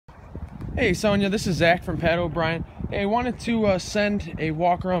Hey Sonya, this is Zach from Pat O'Brien. Hey, I wanted to send a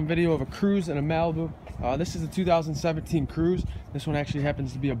walk-around video of a Cruze and a Malibu. This is a 2017 Cruze. This one actually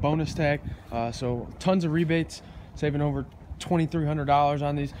happens to be a bonus tag, so tons of rebates, saving over $2,300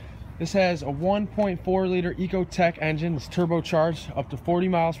 on these. This has a 1.4 liter EcoTech engine. It's turbocharged up to 40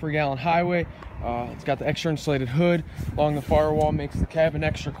 miles per gallon highway. It's got the extra insulated hood along the firewall, makes the cabin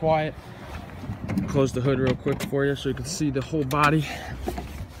extra quiet. Close the hood real quick for you so you can see the whole body.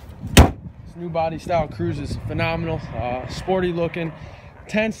 This new body style Cruze is phenomenal, sporty looking.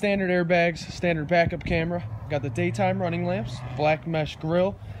 10 standard airbags, standard backup camera. Got the daytime running lamps, black mesh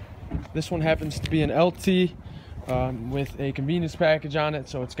grille. This one happens to be an LT with a convenience package on it,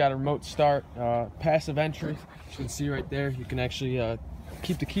 so it's got a remote start, passive entry. As you can see right there, you can actually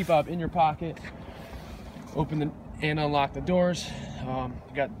keep the key fob in your pocket, open and unlock the doors. You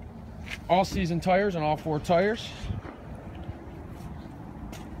got all-season tires on all 4 tires.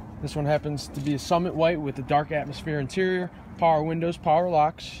 This one happens to be a Summit White with a dark atmosphere interior, power windows, power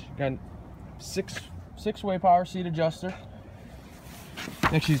locks. Got six-way power seat adjuster.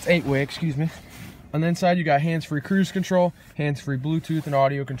 Actually, it's 8-way, excuse me. On the inside, you got hands-free cruise control, hands-free Bluetooth and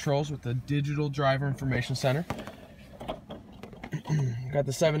audio controls with the digital driver information center. Got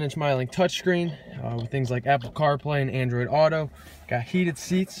the 7-inch MyLink touchscreen with things like Apple CarPlay and Android Auto. Got heated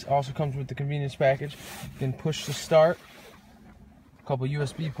seats, also comes with the convenience package. You can push to start. A couple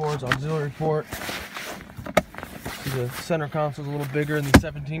USB ports, auxiliary port. The center console is a little bigger than the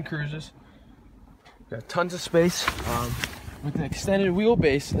 17 Cruzes. Got tons of space. With the extended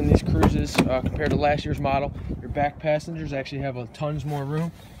wheelbase in these Cruzes compared to last year's model, your back passengers actually have tons more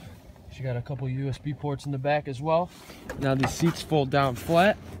room. You got a couple USB ports in the back as well. Now these seats fold down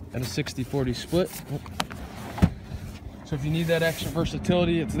flat at a 60-40 split. So if you need that extra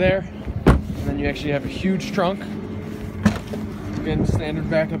versatility, it's there. And then you actually have a huge trunk. Again, standard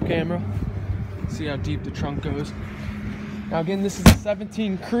backup camera. See how deep the trunk goes. Now again, this is a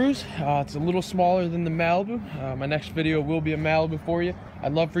 17 Cruze. It's a little smaller than the Malibu. My next video will be a Malibu for you.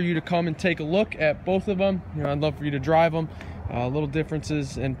 I'd love for you to come and take a look at both of them. I'd love for you to drive them. Little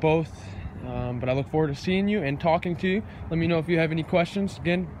differences in both, but I look forward to seeing you and talking to you. Let me know if you have any questions.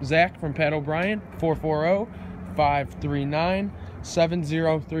 Again, Zach from Pat O'Brien,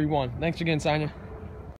 440-539-7031. Thanks again, Sonya.